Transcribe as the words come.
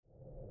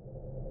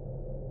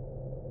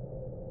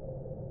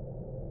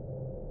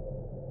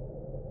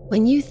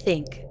When you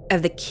think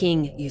of the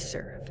King you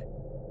serve,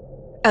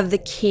 of the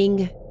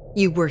King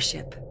you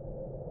worship,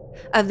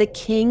 of the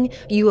King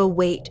you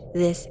await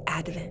this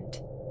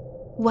Advent,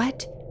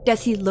 what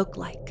does he look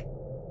like?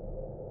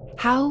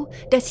 How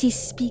does he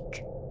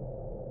speak?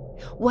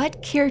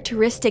 What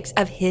characteristics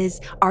of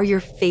his are your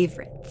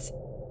favorites?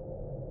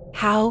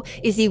 How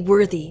is he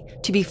worthy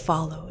to be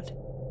followed?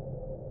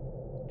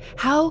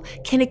 How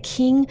can a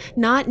king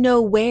not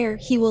know where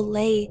he will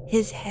lay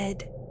his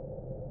head?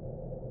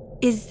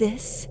 Is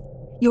this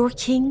your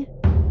king?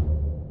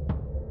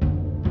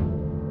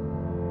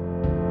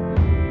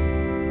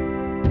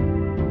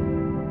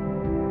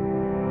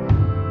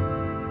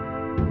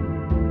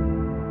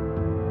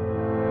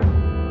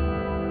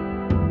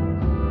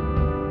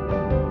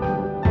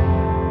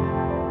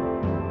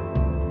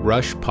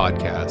 Rush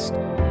Podcast,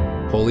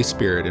 Holy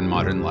Spirit in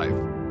Modern Life.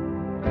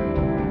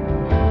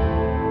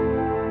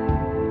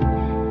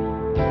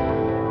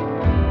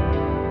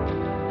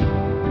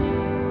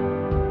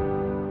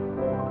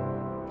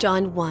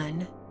 John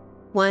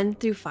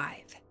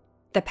 1:1-5,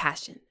 the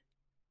Passion.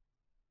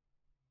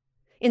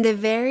 In the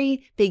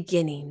very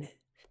beginning,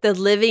 the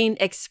living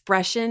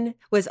expression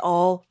was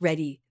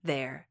already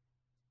there.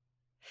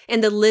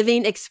 And the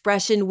living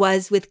expression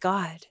was with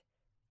God,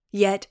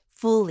 yet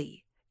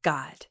fully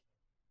God.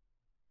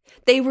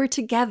 They were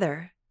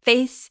together,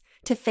 face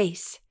to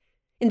face,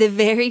 in the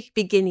very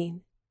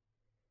beginning.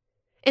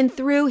 And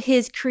through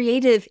his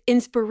creative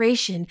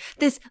inspiration,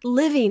 this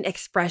living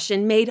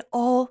expression made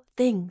all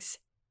things.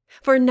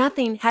 For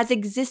nothing has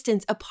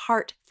existence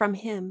apart from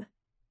him.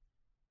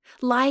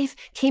 Life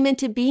came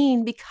into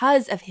being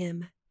because of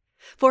him,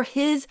 for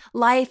his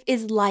life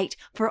is light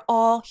for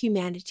all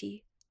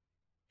humanity.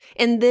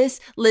 And this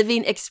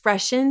living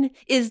expression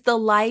is the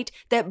light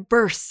that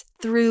bursts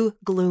through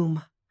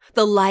gloom,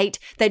 the light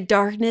that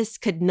darkness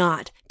could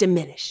not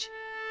diminish.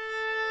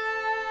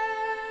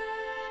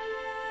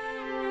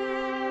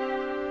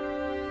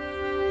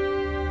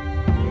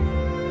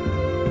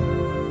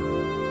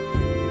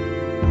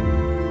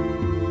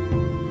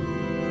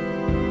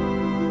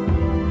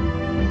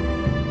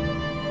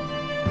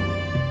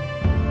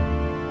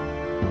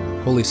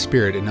 Holy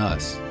Spirit in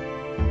us.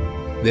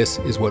 This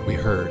is what we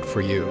heard for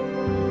you.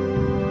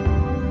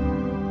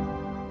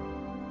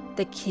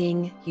 The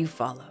King you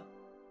follow.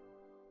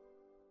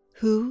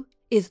 Who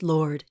is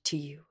Lord to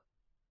you?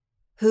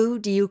 Who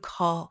do you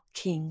call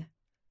King?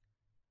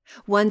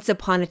 Once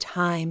upon a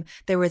time,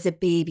 there was a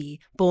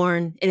baby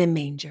born in a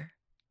manger.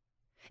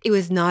 It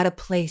was not a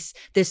place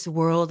this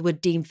world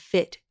would deem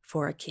fit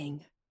for a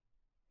king.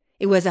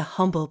 It was a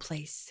humble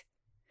place.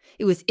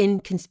 It was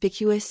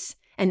inconspicuous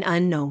and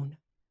unknown.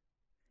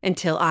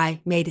 Until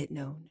I made it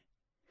known,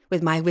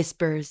 with my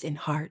whispers in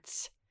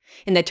hearts,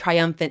 in the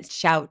triumphant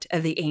shout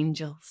of the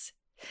angels.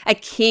 A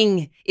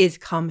king is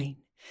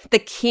coming. The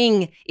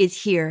king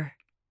is here.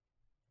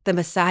 The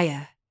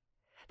Messiah,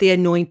 the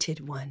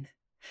anointed one,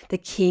 the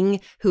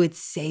king who would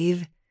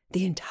save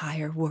the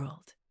entire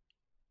world.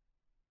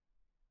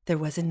 There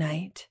was a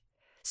night,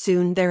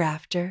 soon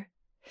thereafter,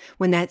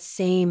 when that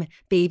same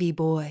baby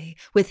boy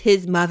with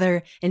his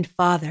mother and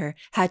father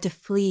had to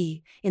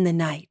flee in the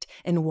night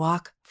and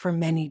walk for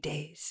many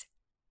days.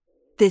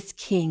 This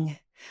king,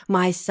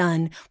 my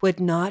son, would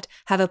not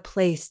have a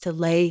place to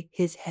lay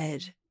his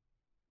head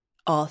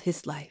all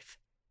his life.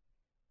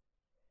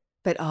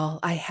 But all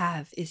I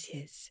have is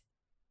his,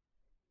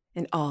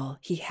 and all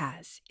he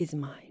has is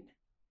mine.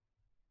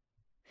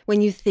 When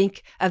you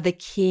think of the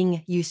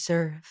king you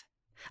serve,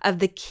 of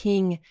the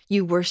king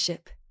you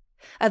worship,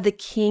 of the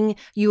king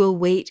you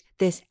await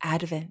this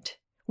Advent,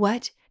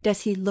 what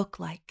does he look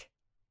like?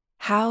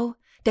 How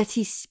does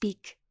he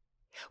speak?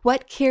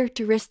 What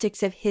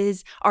characteristics of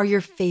his are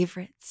your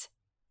favorites?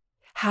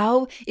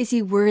 How is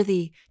he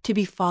worthy to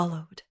be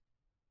followed?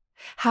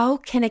 How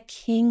can a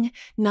king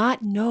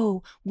not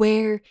know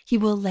where he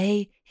will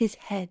lay his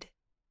head?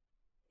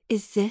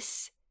 Is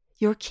this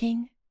your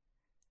king?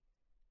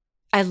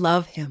 I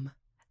love him,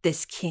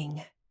 this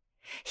king.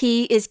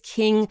 He is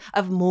king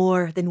of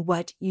more than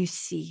what you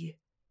see.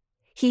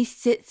 He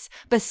sits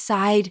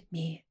beside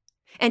me,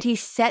 and he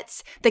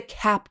sets the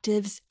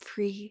captives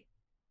free.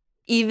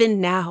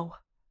 Even now,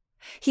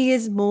 he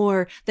is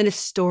more than a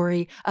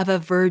story of a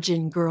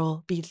virgin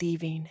girl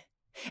believing,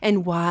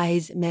 and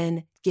wise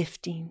men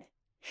gifting,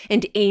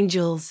 and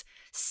angels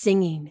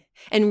singing,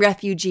 and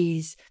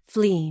refugees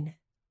fleeing.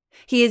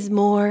 He is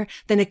more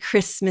than a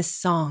Christmas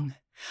song,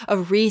 a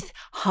wreath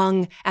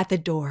hung at the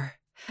door,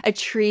 a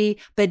tree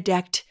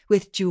bedecked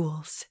with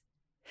jewels.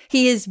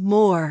 He is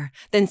more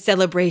than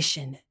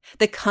celebration,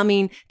 the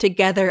coming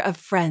together of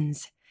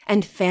friends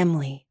and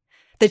family,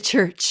 the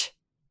church.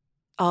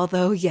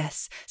 Although,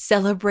 yes,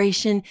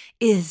 celebration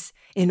is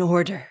in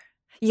order.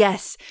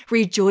 Yes,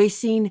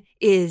 rejoicing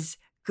is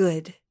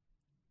good.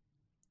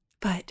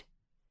 But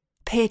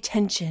pay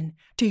attention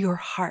to your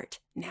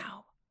heart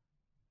now.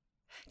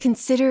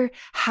 Consider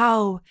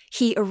how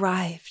he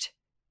arrived,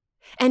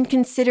 and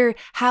consider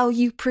how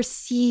you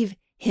perceive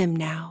him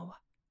now.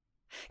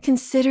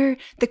 Consider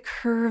the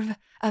curve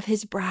of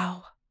his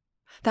brow,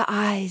 the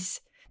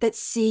eyes, that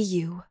see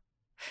you,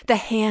 the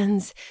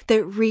hands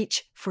that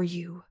reach for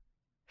you.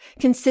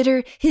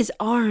 Consider his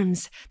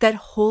arms that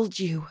hold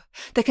you,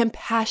 the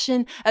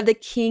compassion of the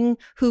King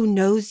who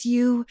knows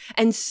you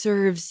and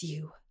serves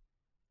you,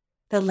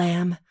 the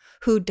Lamb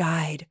who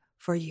died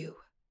for you,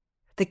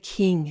 the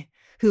King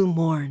who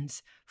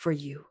mourns for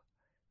you.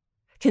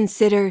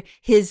 Consider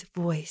his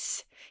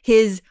voice,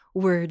 his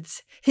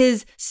words,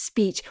 his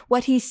speech,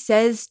 what he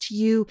says to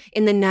you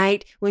in the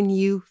night when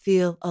you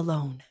feel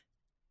alone,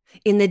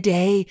 in the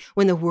day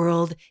when the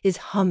world is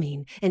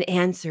humming and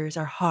answers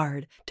are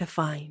hard to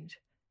find.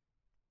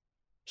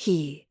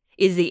 He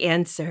is the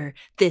answer,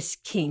 this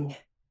King.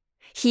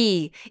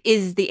 He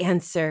is the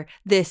answer,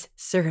 this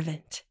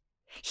servant.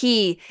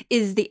 He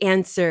is the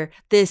answer,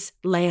 this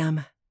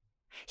Lamb.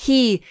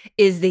 He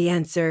is the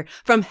answer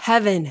from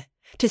heaven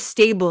to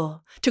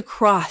stable, to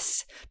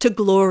cross, to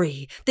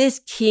glory. This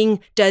King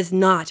does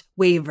not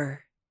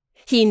waver.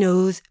 He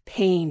knows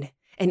pain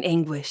and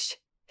anguish,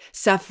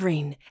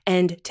 suffering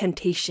and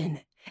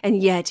temptation,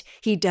 and yet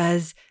he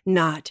does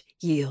not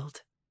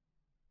yield.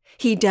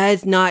 He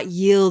does not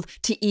yield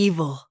to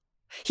evil.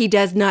 He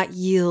does not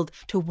yield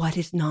to what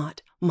is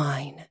not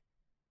mine.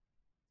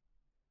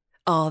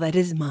 All that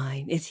is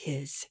mine is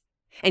his,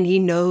 and he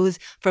knows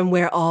from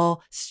where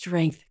all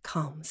strength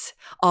comes,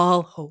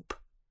 all hope.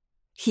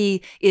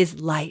 He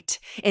is light,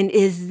 and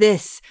is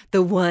this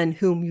the one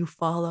whom you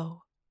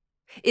follow?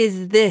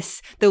 Is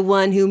this the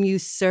one whom you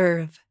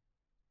serve?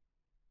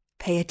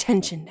 Pay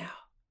attention now.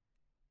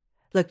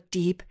 Look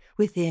deep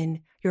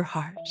within your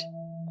heart.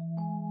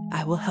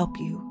 I will help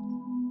you.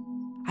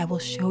 I will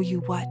show you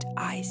what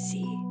I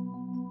see.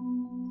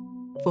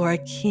 For a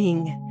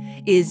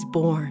king is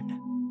born.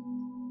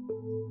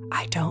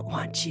 I don't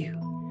want you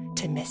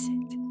to miss it.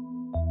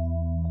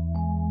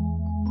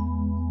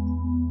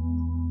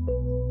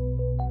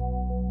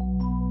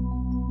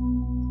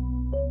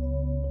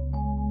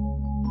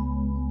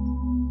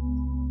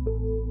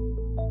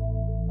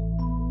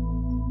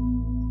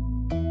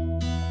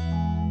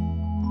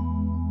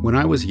 When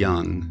I was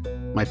young,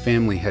 my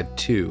family had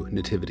 2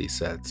 nativity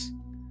sets,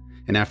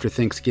 and after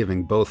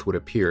Thanksgiving both would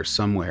appear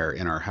somewhere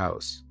in our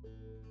house.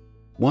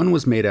 One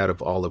was made out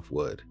of olive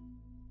wood,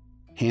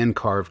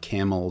 hand-carved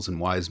camels and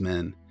wise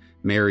men,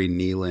 Mary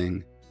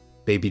kneeling,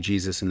 baby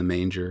Jesus in the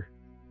manger.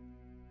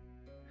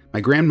 My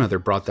grandmother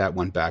brought that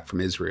one back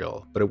from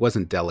Israel, but it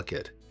wasn't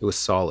delicate, it was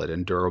solid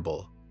and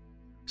durable.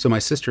 So my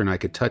sister and I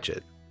could touch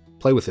it,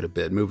 play with it a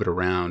bit, move it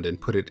around, and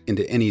put it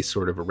into any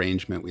sort of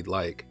arrangement we'd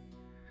like.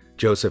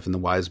 Joseph and the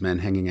wise men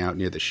hanging out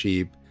near the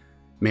sheep,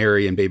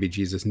 Mary and baby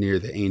Jesus near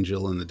the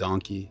angel and the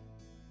donkey.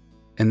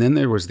 And then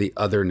there was the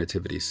other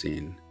nativity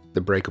scene, the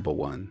breakable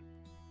one.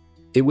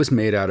 It was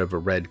made out of a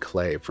red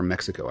clay from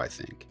Mexico, I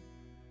think,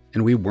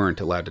 and we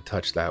weren't allowed to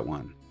touch that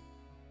one.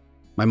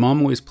 My mom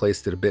always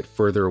placed it a bit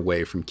further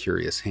away from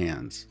curious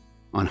hands,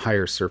 on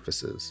higher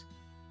surfaces.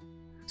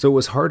 So it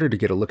was harder to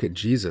get a look at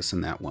Jesus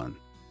in that one,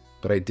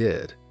 but I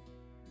did.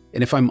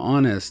 And if I'm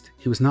honest,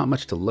 he was not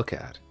much to look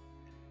at.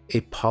 A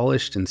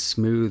polished and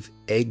smooth,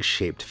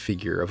 egg-shaped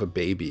figure of a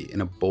baby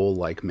in a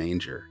bowl-like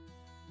manger.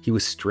 He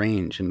was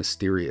strange and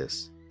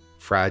mysterious,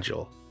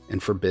 fragile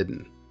and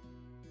forbidden.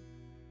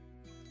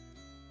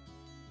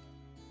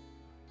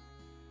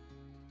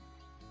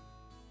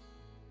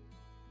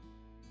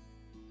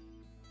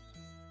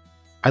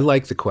 I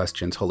like the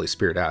questions Holy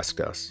Spirit asks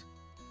us.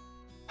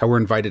 How we're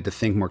invited to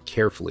think more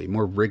carefully,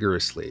 more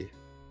rigorously,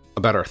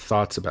 about our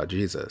thoughts about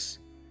Jesus,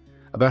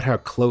 about how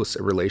close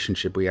a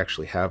relationship we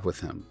actually have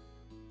with him,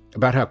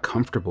 about how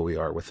comfortable we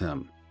are with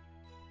him.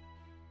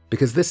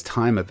 Because this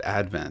time of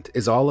Advent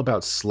is all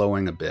about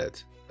slowing a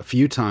bit, a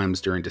few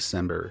times during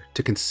December,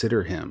 to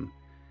consider him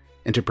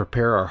and to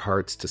prepare our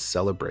hearts to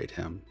celebrate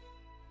him.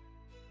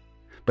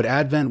 But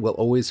Advent will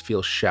always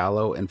feel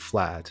shallow and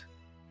flat,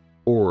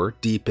 or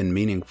deep and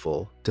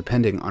meaningful,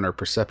 depending on our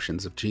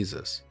perceptions of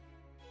Jesus.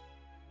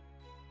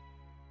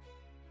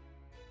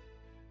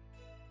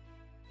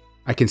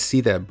 I can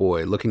see that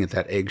boy looking at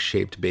that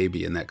egg-shaped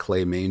baby in that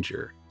clay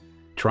manger,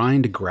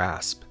 trying to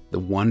grasp the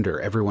wonder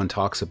everyone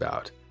talks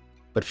about,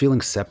 but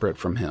feeling separate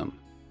from him.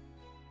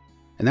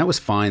 And that was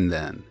fine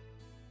then.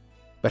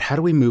 But how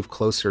do we move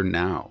closer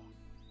now?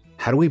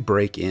 How do we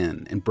break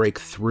in and break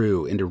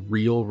through into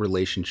real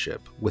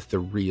relationship with the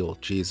real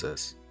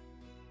Jesus?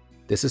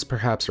 This is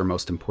perhaps our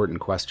most important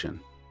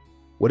question.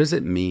 What does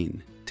it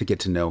mean to get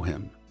to know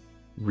him,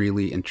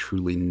 really and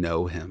truly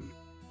know him?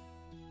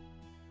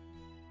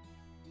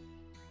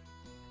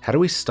 How do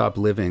we stop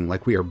living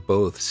like we are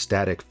both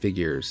static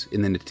figures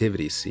in the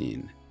nativity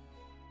scene?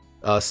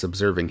 Us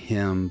observing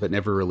him, but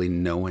never really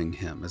knowing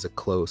him as a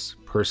close,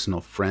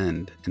 personal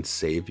friend and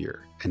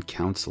savior and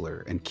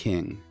counselor and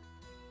king.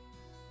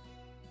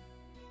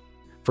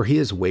 For he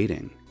is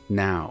waiting,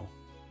 now,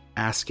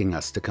 asking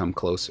us to come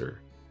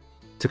closer,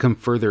 to come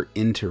further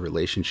into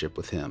relationship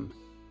with him.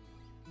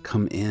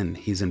 Come in,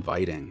 he's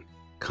inviting.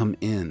 Come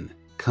in,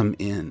 come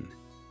in.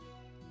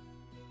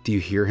 Do you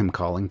hear him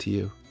calling to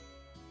you?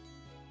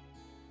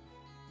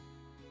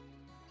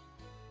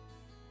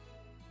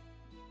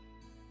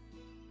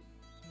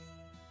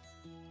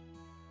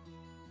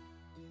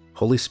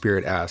 Holy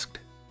Spirit asked,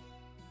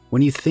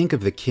 when you think of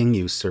the King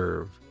you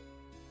serve,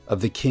 of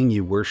the King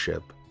you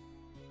worship,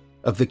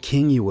 of the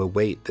King you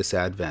await this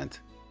Advent,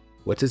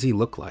 what does he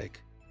look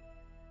like?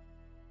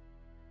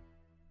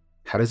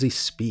 How does he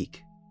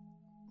speak?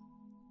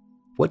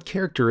 What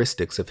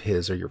characteristics of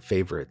his are your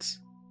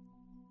favorites?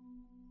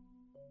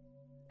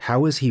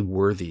 How is he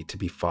worthy to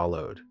be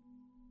followed?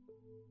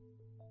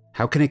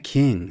 How can a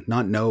king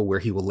not know where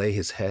he will lay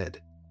his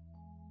head?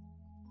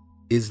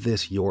 Is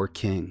this your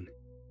king?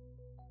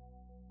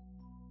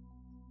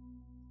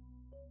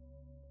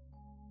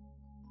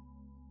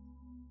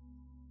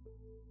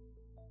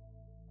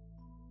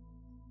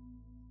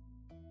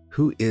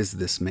 Who is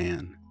this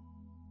man?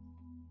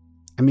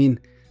 I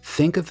mean,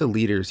 think of the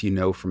leaders you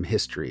know from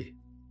history,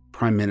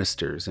 prime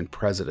ministers and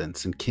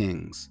presidents and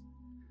kings,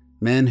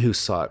 men who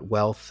sought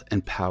wealth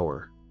and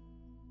power.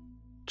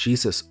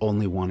 Jesus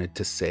only wanted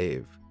to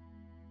save.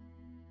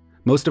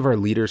 Most of our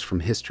leaders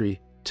from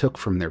history took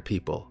from their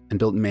people and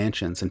built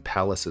mansions and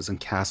palaces and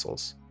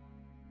castles.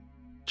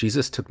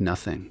 Jesus took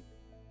nothing.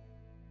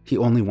 He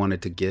only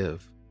wanted to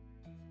give.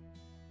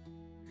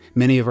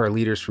 Many of our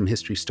leaders from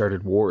history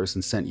started wars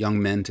and sent young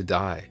men to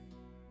die.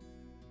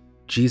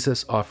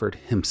 Jesus offered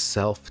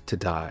himself to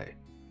die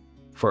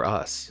for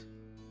us,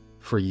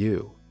 for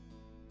you.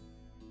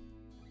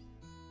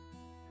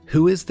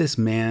 Who is this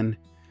man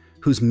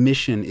whose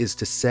mission is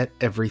to set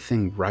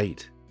everything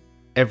right?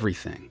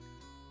 Everything.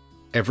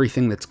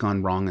 Everything that's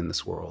gone wrong in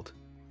this world.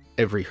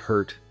 Every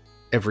hurt,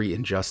 every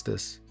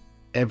injustice,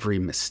 every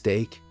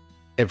mistake,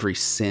 every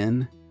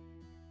sin,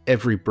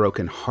 every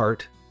broken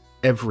heart,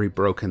 every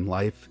broken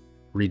life,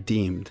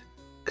 redeemed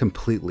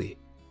completely,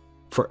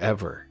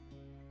 forever.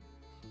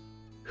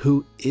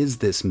 Who is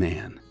this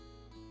man?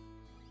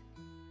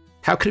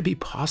 How could it be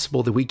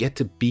possible that we get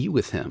to be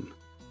with him?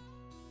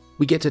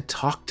 We get to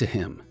talk to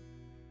him.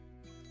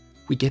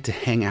 We get to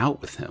hang out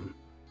with him.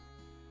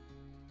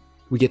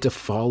 We get to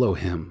follow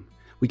him.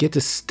 We get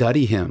to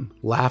study him,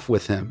 laugh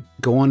with him,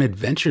 go on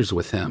adventures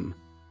with him.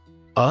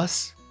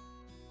 Us?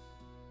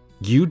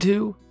 You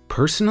do,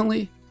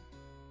 personally?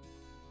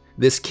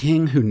 This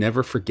king who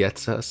never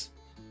forgets us,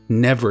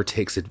 never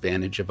takes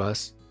advantage of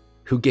us,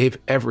 who gave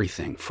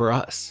everything for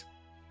us.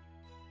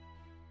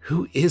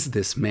 Who is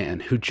this man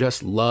who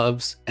just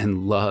loves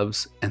and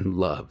loves and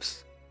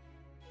loves?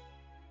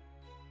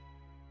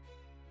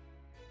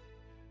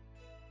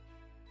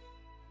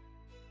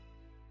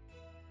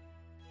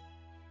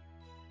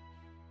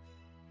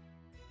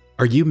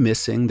 Are you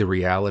missing the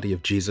reality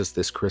of Jesus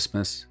this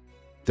Christmas?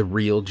 The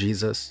real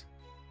Jesus?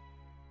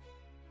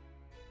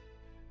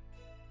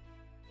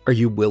 Are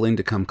you willing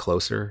to come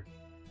closer?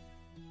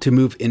 To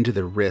move into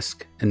the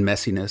risk and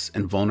messiness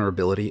and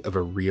vulnerability of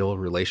a real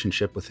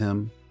relationship with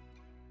him?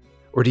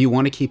 Or do you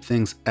want to keep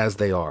things as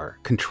they are,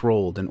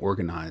 controlled and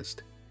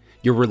organized?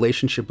 Your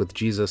relationship with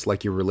Jesus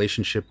like your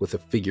relationship with a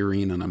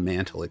figurine on a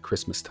mantle at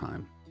Christmas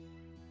time?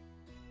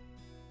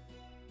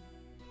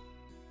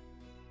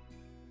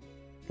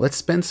 Let's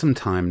spend some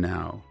time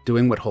now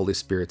doing what Holy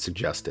Spirit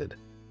suggested.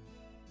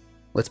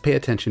 Let's pay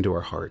attention to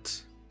our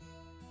hearts.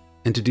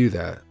 And to do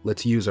that,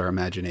 let's use our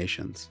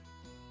imaginations.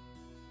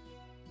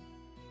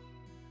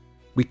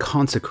 We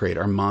consecrate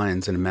our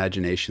minds and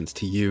imaginations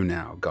to you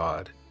now,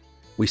 God.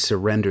 We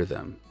surrender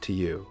them to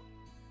you.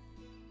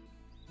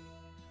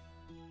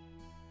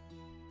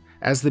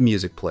 As the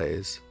music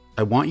plays,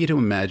 I want you to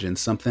imagine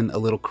something a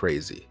little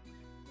crazy.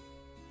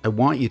 I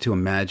want you to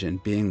imagine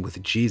being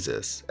with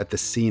Jesus at the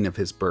scene of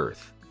his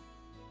birth.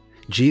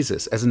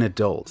 Jesus, as an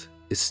adult,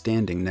 is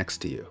standing next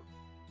to you.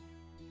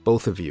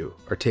 Both of you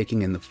are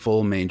taking in the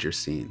full manger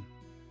scene.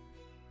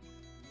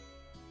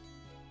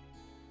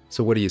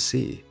 So what do you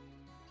see?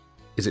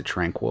 Is it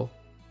tranquil?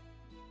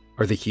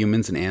 Are the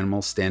humans and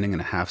animals standing in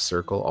a half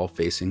circle, all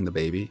facing the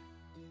baby?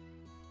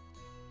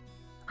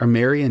 Are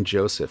Mary and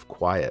Joseph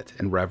quiet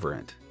and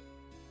reverent?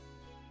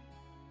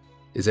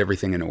 Is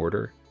everything in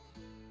order?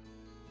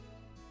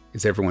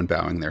 Is everyone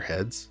bowing their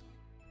heads?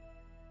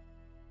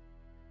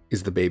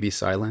 Is the baby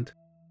silent?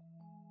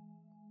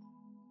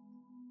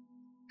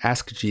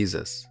 Ask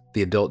Jesus,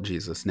 the adult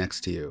Jesus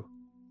next to you,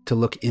 to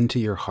look into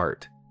your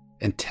heart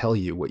and tell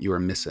you what you are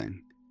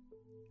missing.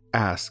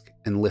 Ask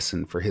and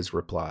listen for his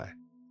reply.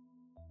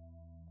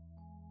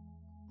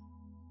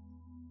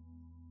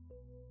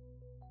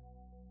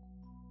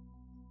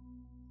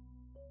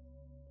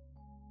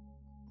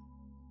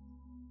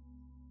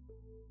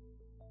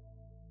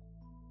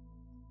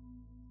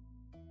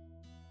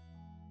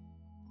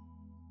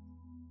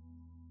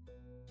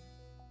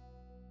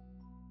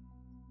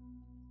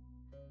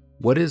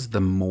 What is the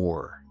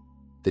more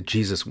that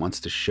Jesus wants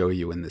to show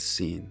you in this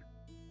scene?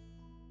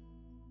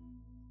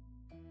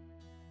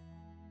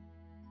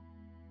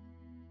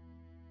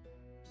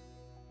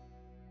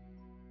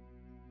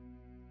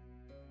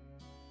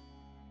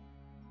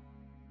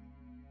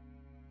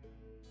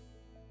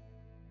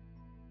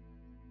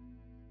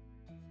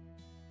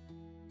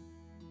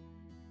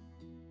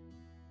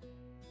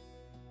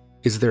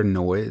 Is there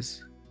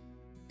noise?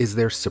 Is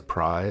there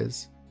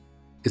surprise?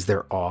 Is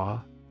there awe?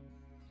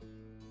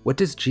 What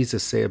does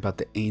Jesus say about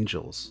the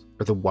angels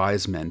or the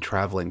wise men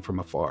traveling from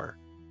afar?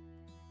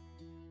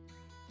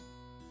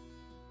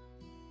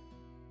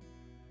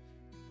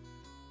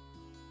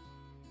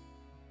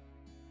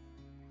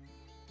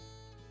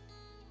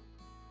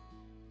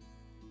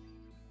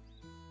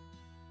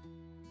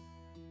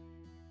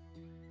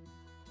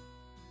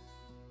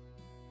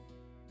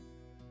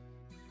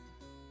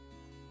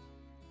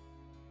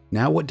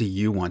 Now, what do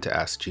you want to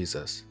ask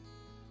Jesus?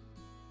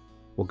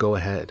 Well, go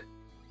ahead.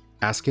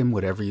 Ask him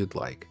whatever you'd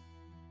like.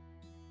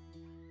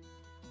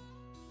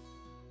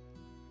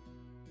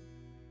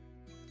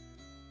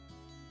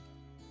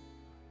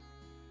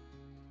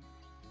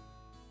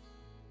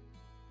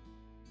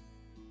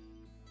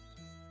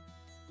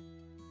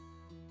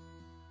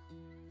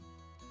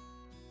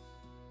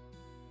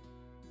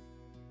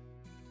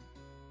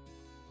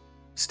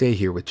 Stay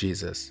here with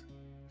Jesus.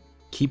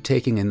 Keep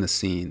taking in the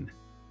scene.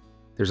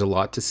 There's a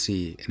lot to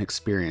see and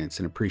experience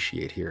and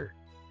appreciate here.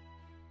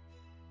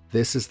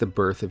 This is the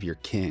birth of your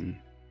King.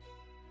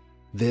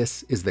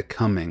 This is the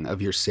coming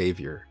of your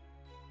Savior.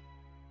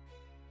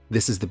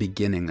 This is the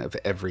beginning of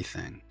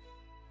everything.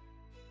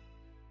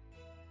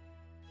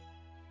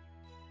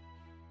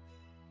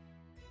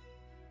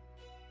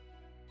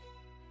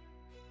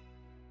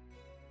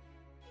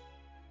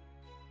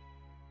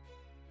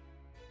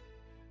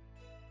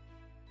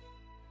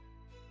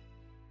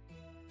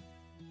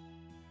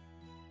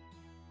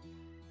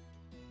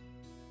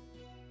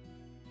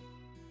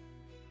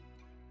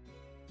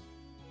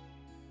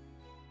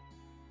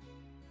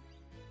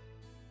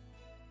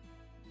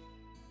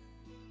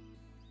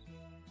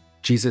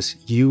 Jesus,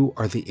 you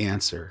are the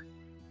answer.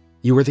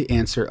 You are the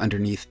answer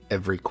underneath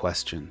every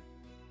question.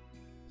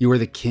 You are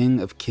the King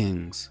of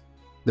Kings,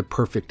 the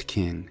perfect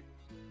King.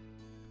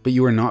 But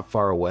you are not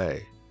far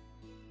away.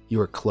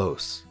 You are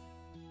close.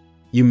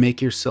 You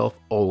make yourself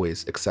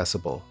always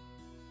accessible.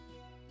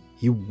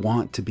 You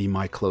want to be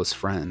my close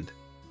friend.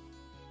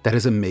 That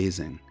is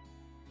amazing.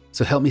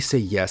 So help me say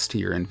yes to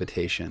your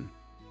invitation.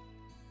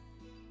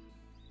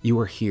 You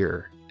are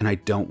here, and I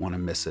don't want to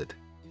miss it.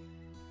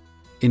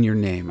 In your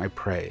name I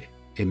pray.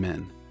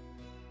 Amen.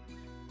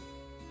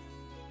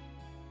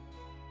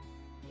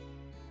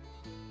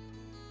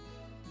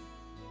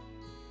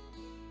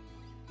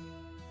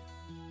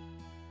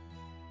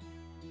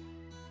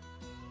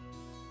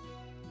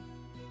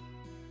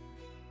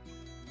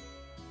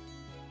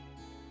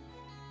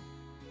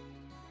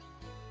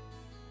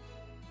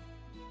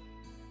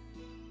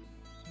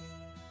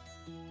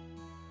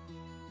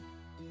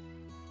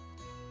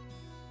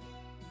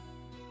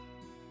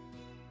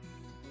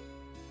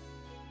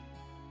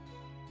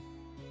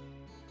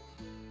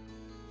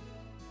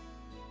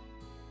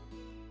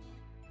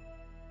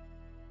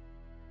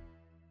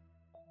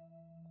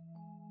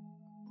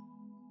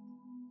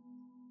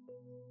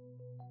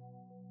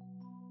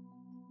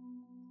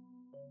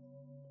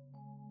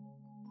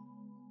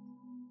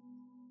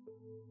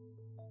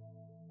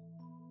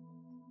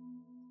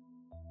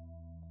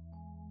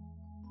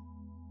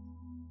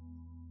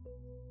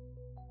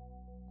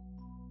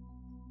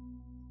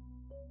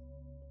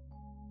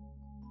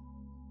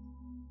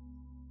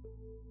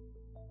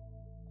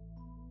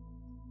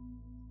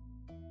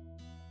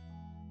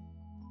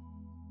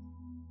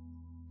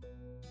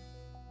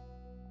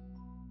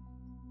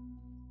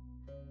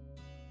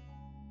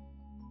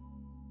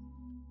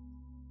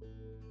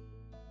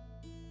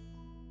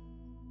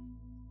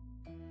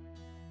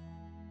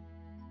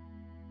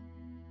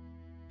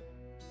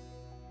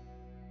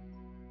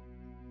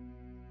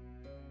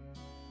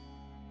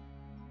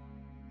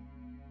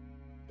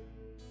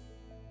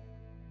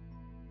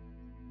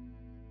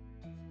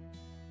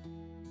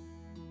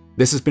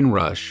 This has been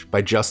Rush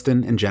by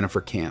Justin and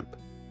Jennifer Camp.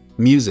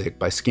 Music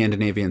by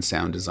Scandinavian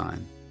Sound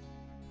Design.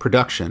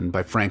 Production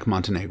by Frank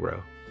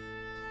Montenegro.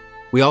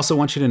 We also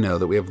want you to know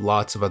that we have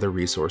lots of other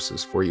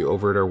resources for you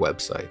over at our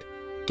website,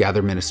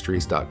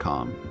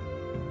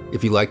 gatherministries.com.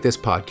 If you like this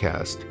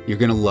podcast, you're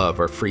going to love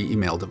our free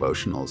email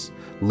devotionals,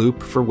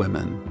 Loop for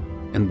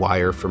Women and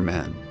Wire for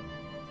Men.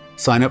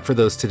 Sign up for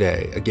those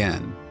today,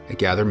 again, at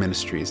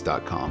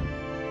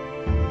gatherministries.com.